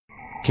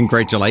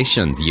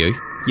Congratulations, you.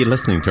 You're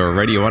listening to a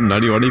Radio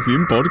 191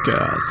 FM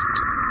podcast.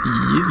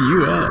 Yes,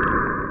 you are.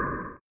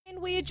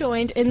 And we are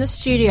joined in the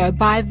studio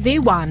by the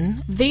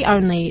one, the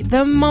only,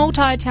 the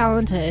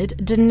multi-talented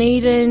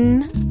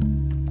Dunediner?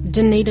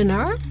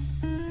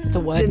 It's a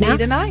word now.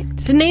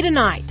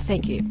 Dunedinite,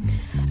 thank you.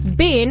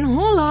 Ben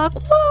Horlock.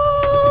 Woo!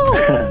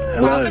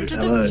 Hello, Welcome to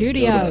the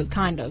studio, hello.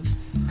 kind of.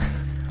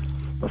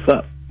 What's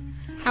up?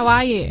 How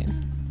are you?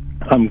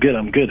 I'm good.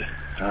 I'm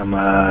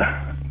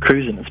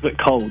cruising. It's a bit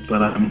cold,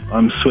 but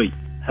I'm sweet.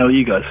 How are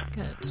you guys?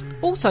 Good.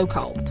 Also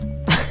cold.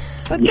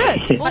 But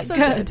good. Yeah. Also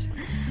good.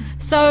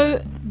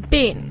 So,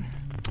 Ben,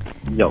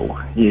 Yo.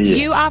 Yeah.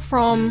 you are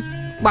from,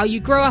 well, you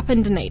grew up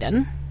in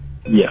Dunedin,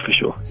 Yeah, for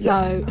sure.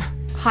 so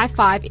high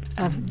five,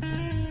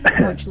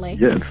 virtually.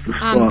 Yeah, it's the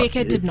spot.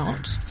 Becca did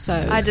not,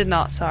 so... I did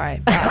not, sorry,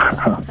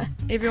 but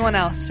everyone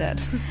else did.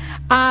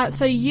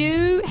 So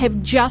you have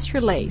just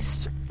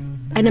released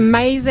an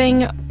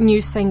amazing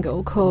new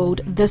single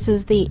called This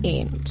Is The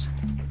End.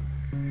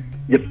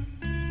 Yep.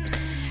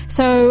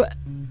 So,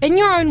 in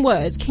your own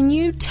words, can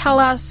you tell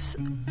us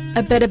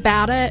a bit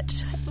about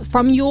it?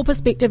 From your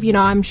perspective, you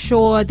know, I'm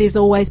sure there's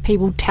always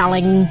people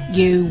telling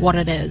you what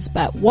it is,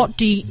 but what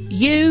do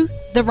you,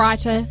 the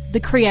writer, the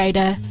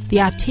creator,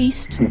 the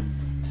artiste,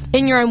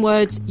 in your own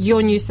words,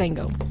 your new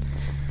single?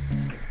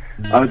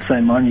 I would say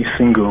my new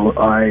single,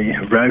 I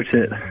wrote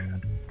it,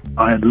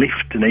 I had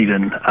left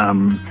Dunedin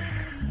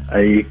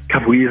a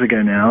couple of years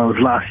ago now. It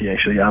was last year,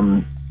 actually,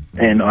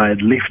 and I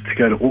had left to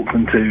go to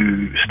Auckland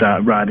to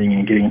start writing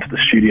and getting into the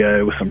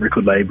studio with some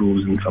record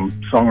labels and some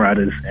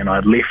songwriters, and I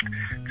had left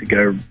to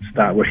go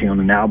start working on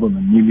an album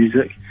and new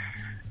music.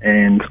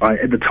 And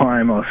at the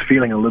time, I was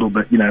feeling a little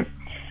bit,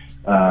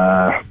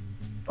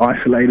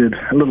 isolated,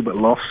 a little bit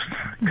lost,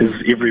 because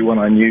everyone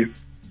I knew,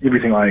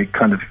 everything I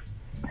kind of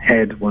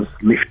had was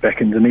left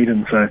back in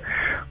Dunedin. So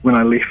when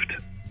I left,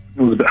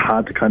 it was a bit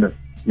hard to kind of,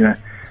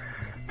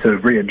 to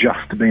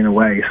readjust to being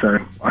away. So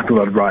I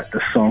thought I'd write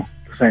this song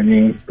the same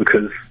thing,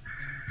 because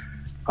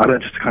I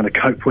don't just kind of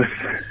cope with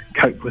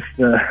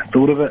the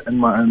thought of it in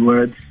my own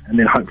words, and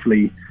then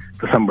hopefully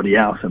for somebody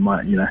else it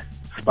might,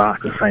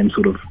 spark the same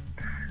sort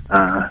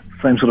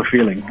of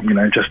feeling,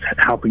 just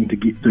helping to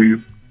get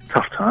through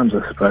tough times,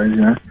 I suppose,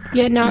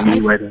 Yeah, no,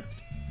 Way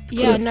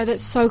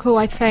that's so cool.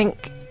 I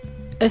think,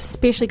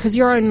 especially because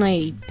you're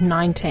only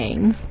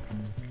 19,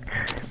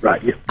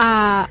 right,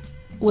 yeah.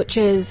 which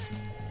is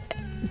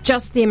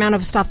just the amount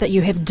of stuff that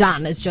you have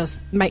done is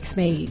just makes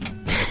me.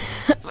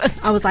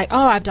 I was like, oh,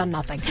 I've done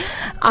nothing.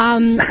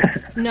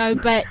 No,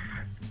 but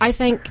I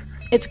think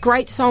it's a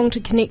great song to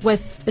connect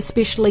with,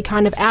 especially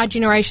kind of our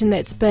generation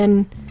that's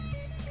been.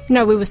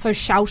 We were so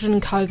sheltered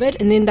in COVID,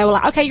 and then they were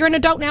like, okay, you're an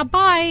adult now,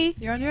 bye.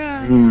 You're on your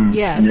own.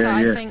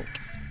 I think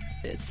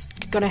it's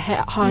going to hit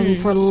home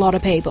for a lot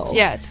of people.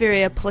 Yeah, it's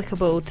very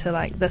applicable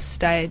to, this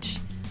stage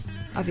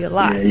of your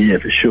life. Yeah,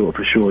 for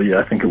sure, yeah.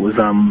 I think it was,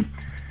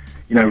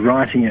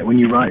 writing it,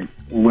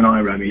 when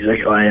I write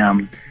music,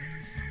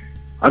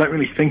 I don't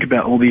really think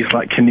about all these,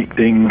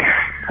 connecting,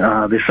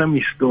 there's so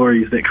many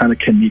stories that kind of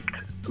connect,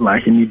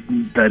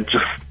 they're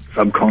just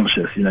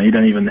subconscious, you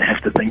don't even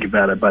have to think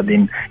about it, but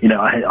then,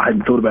 I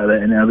hadn't thought about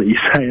that, and now that you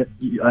say it,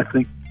 I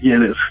think,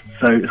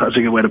 that's such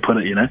a good way to put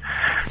it,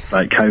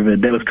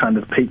 COVID, that was kind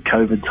of peak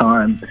COVID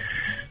time,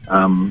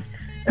 and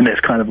that's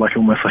kind of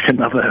almost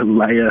another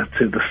layer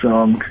to the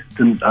song.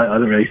 I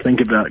didn't really think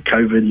about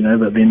COVID,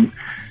 but then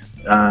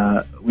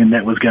when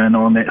that was going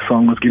on, that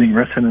song was getting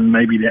written, and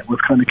maybe that was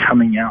kind of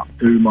coming out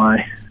through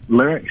my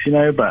lyrics,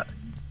 but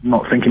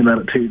not thinking about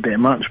it that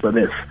much. But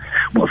that's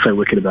what's so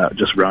wicked about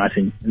just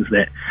writing, is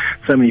that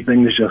so many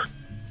things just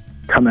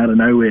come out of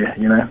nowhere,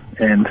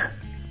 and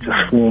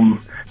just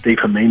form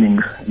deeper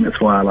meanings, and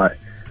that's why I like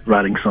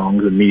writing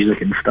songs and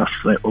music and stuff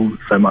so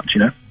much,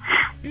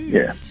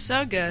 Yeah.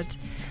 So good.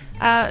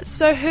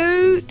 So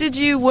who did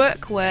you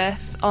work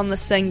with on the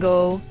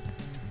single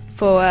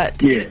to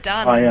get it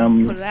done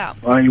and put it out?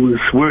 I was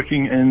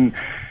working in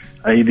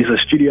there's a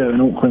studio in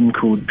Auckland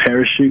called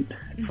Parachute.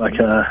 It's like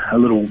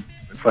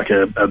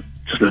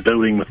just a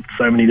building with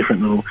so many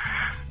different little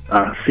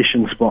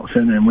session spots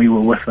in, and we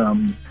were with I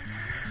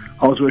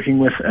was working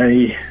with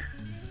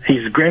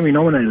he's Grammy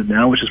nominated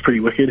now, which is pretty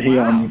wicked.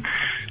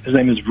 His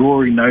name is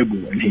Rory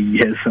Noble, and he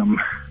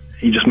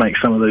just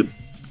makes some of the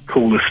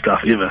coolest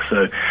stuff ever.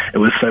 So it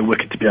was so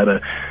wicked to be able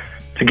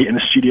to get in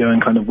the studio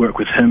and kind of work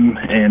with him.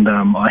 And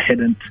I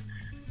hadn't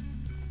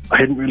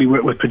really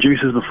worked with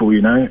producers before,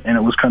 and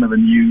it was kind of a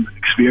new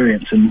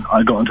experience. And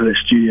I got into that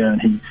studio,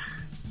 and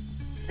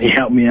he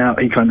helped me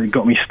out. He kind of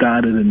got me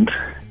started and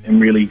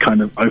really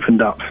kind of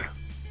opened up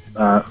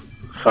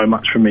so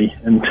much for me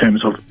in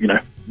terms of,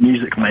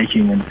 music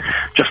making and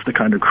just the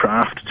kind of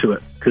craft to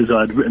it. Because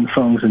I'd written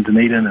songs in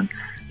Dunedin and,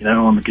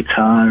 on the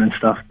guitar and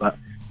stuff, but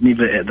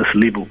never at this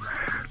level.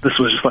 This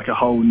was just a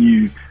whole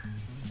new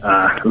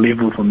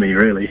level for me,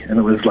 really. And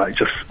it was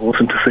just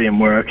awesome to see him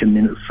work. And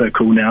then it's so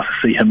cool now to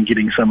see him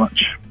getting so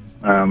much.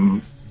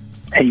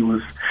 He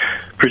was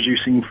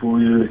producing for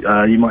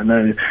you might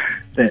know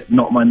that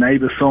Not My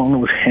Neighbour song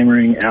was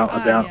hammering out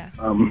about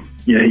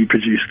he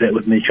produced that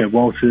with Nico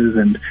Walters,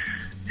 and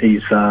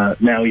he's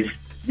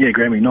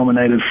Grammy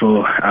nominated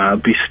for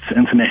Best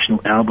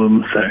International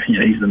Album. So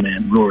he's the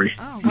man, Rory.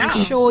 Oh, I'm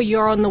sure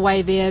you're on the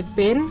way there,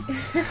 Ben.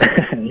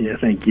 Yeah,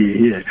 thank you.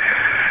 Yeah,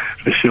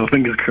 for sure.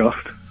 Fingers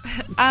crossed.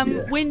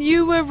 When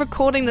you were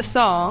recording the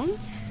song,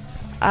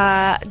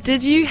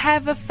 did you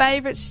have a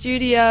favourite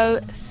studio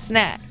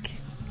snack?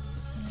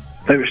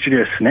 Favourite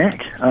studio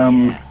snack?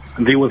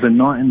 There was a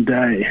night and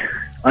day.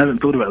 I haven't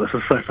thought about this.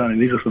 It's so funny.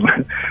 These are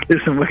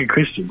some wicked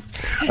questions.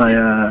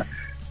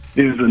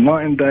 There was a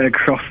night and day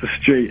across the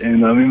street,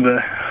 and I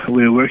remember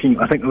we were working.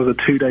 I think it was a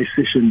 2-day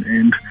session,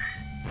 and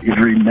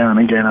every now and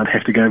again I'd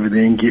have to go over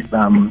there and get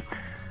a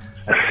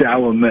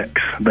sour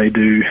mix. They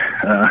do.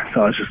 So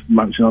I was just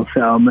munching on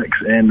sour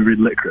mix and red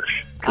licorice.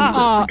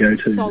 Oh,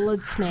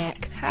 solid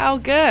snack. How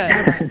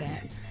good.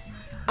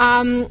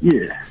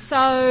 Yeah.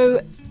 So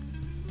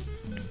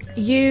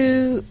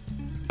your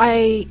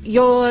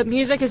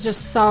music is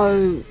just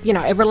so,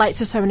 it relates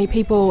to so many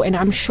people, and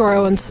I'm sure it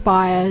will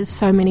inspire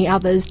so many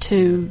others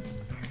to,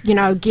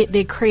 get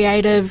their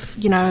creative,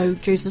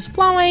 juices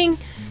flowing,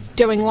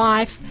 doing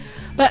life.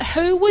 But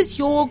who was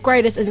your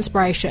greatest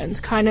inspirations?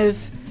 Kind of,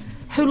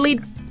 who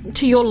led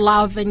to your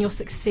love and your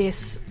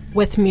success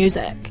with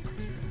music?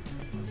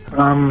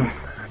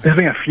 There's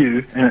been a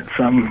few, and it's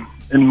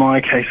in my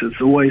case,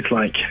 it's always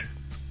like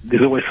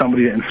there's always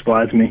somebody that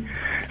inspires me.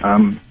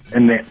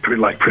 In that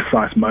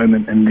precise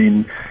moment, and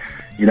then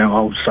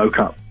I'll soak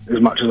up as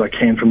much as I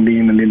can from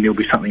them, and then there'll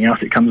be something else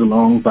that comes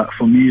along. But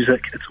for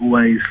music, it's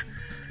always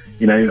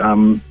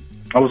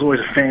I was always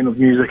a fan of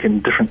music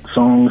and different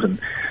songs, and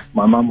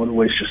my mum would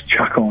always just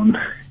chuck on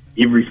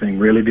everything.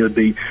 Really, there would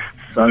be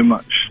so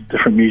much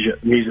different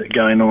music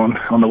going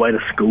on the way to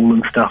school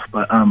and stuff.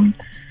 But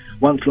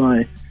once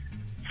I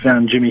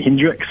found Jimi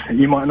Hendrix,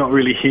 you might not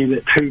really hear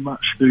that too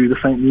much through the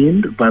Saint the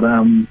End, but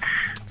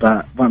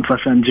once I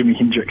found Jimi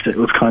Hendrix, it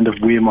was kind of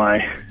where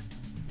my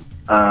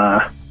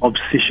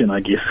obsession, I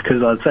guess,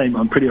 because I'd say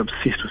I'm pretty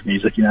obsessed with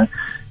music,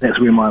 That's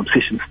where my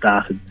obsession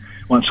started.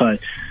 Once I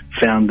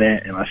found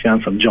that, and I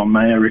found some John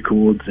Mayer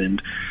records,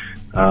 and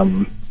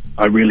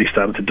I really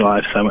started to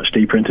dive so much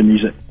deeper into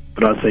music.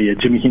 But I'd say,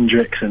 Jimi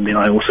Hendrix, and then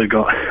I also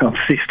got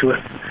obsessed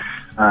with,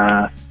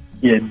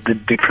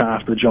 the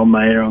craft of John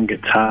Mayer on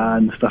guitar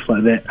and stuff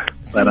like that.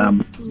 But,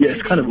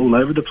 it's kind of all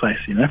over the place,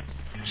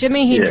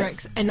 Jimi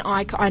Hendrix, and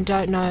I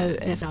don't know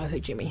if I know who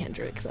Jimi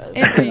Hendrix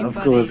is. Of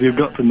course, you've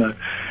got to know.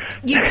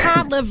 You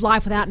can't live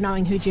life without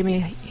knowing who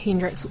Jimi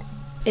Hendrix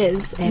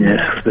is. And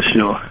for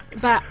sure.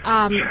 But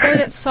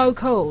that's so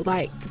cool,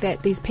 that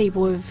these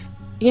people have,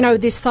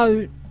 they're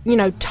so,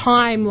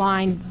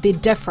 timeline, they're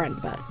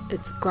different, but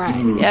it's great.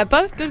 Yeah,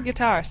 both good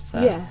guitarists.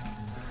 So.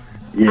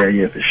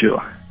 Yeah, for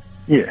sure.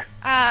 Yeah.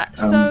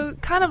 So,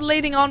 kind of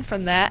leading on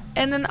from that,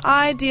 in an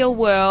ideal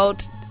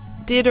world,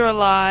 dead or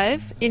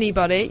alive,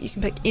 anybody, you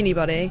can pick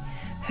anybody,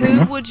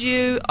 who would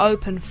you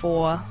open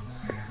for?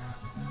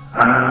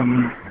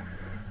 I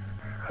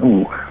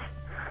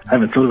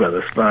haven't thought about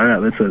this, but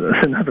that's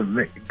another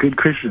good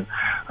question.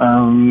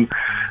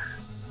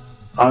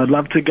 I'd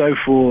love to go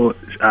for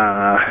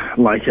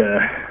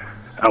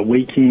a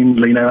weekend,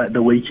 like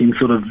the weekend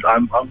sort of.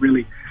 I'm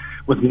really,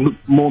 with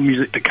more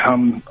music to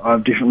come,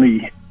 I've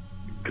definitely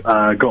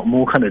got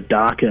more kind of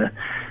darker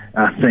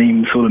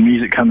theme sort of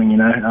music coming,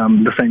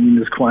 The Saint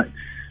is quite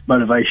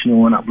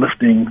motivational and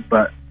uplifting,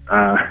 but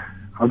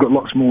I've got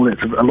lots more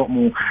that's a lot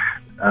more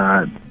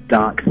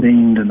dark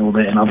themed and all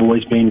that, and I've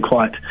always been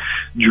quite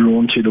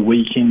drawn to the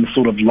Weeknd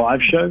sort of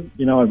live show.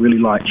 I really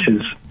like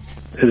his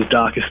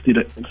dark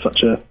aesthetic. It's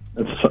such a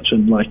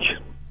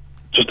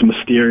just a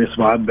mysterious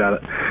vibe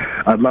about it.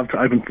 I'd love to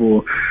open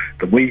for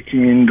the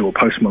Weeknd or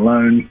Post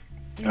Malone,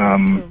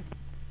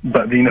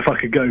 but then if I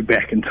could go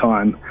back in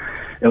time,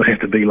 it would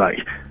have to be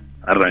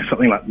I don't know,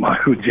 something like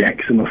Michael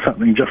Jackson or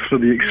something, just for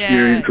the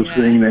experience of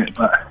seeing that.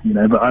 But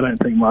but I don't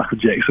think Michael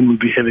Jackson would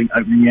be having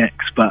opening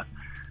acts. But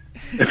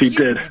if he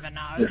did,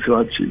 that's who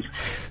I'd choose.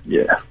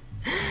 Yeah.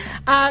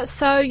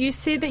 So you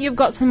said that you've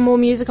got some more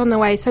music on the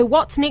way. So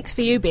what's next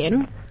for you,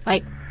 Ben?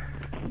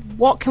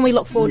 What can we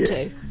look forward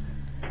to?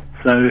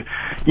 So,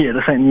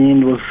 The Saint the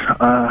End was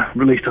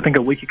released, I think,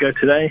 a week ago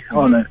today.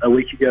 Oh no, a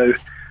week ago,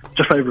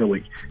 just over a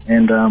week,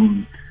 and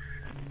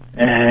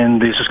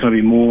there's just going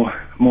to be more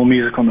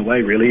music on the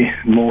way, really.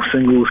 More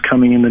singles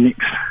coming in the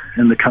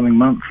coming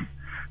months,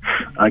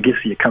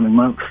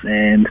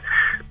 and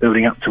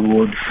building up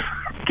towards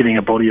getting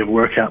a body of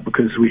work out,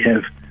 because we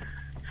have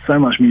so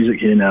much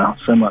music here now,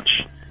 so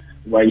much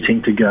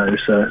waiting to go,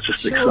 so it's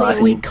just exciting.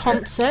 A wee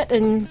concert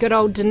in good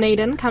old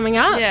Dunedin coming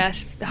up. Yeah,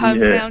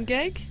 hometown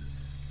gig.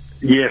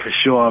 Yeah, for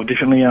sure. I've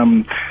definitely,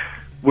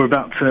 we're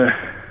about to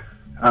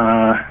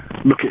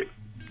look at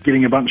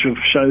getting a bunch of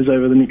shows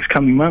over the next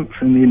coming months,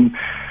 and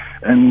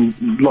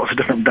lots of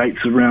different dates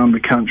around the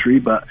country,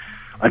 but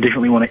I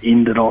definitely want to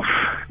end it off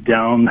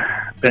down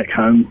back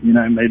home,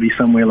 maybe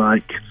somewhere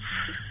like,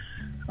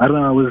 I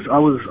don't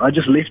know, I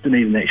just left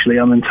Dunedin actually.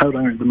 I'm in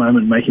Tauranga at the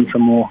moment making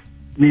some more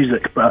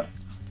music, but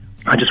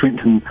I just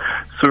went and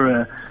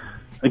saw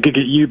a gig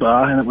at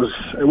U-Bar, and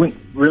it went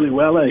really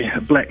well, a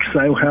black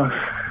sail house.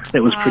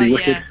 That was pretty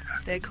wicked. Yeah,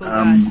 they're cool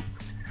guys.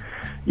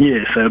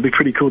 Yeah, so it'd be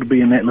pretty cool to be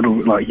in that little,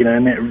 like, you know,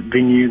 in that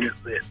venue.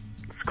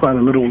 It's quite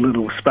a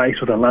little space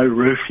with a low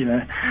roof, you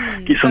know.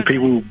 Get some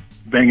people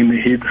banging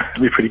their heads.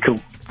 It'd be pretty cool.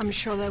 I'm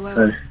sure they will.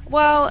 So,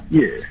 Well,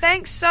 yeah.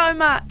 Thanks so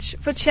much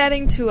for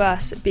chatting to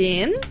us,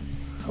 Ben.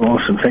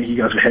 Awesome. Thank you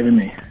guys for having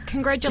me.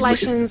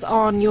 Congratulations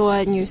on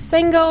your new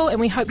single, and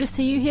we hope to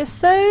see you here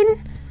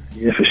soon.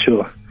 Yeah, for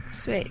sure.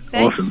 Sweet.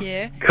 Thank Awesome.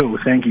 you. Cool.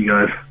 Thank you,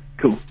 guys.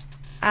 Cool.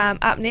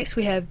 Up next,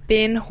 we have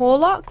Ben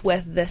Horlock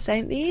with This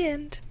Ain't the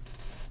End.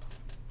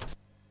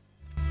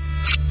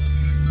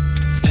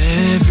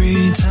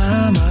 Every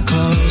time I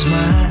close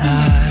my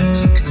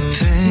eyes,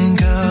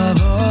 think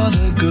of all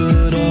the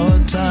good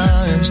old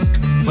times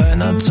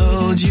when I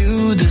told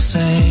you this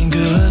ain't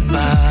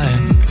goodbye.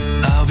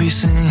 I'll be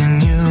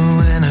seeing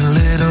you in a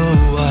little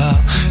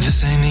while.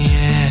 This ain't the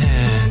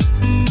end.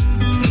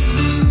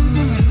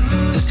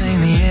 This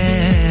ain't the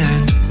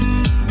end.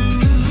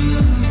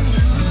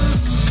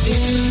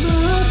 In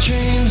my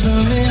dreams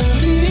I'm in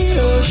the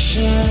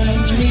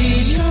ocean.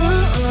 Need your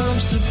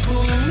arms to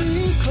pull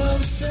me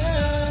closer.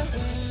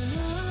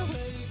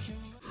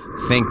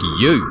 Thank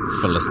you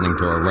for listening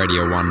to a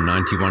Radio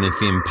 191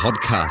 FM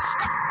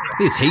podcast.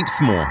 There's heaps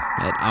more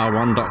at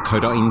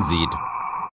r1.co.nz.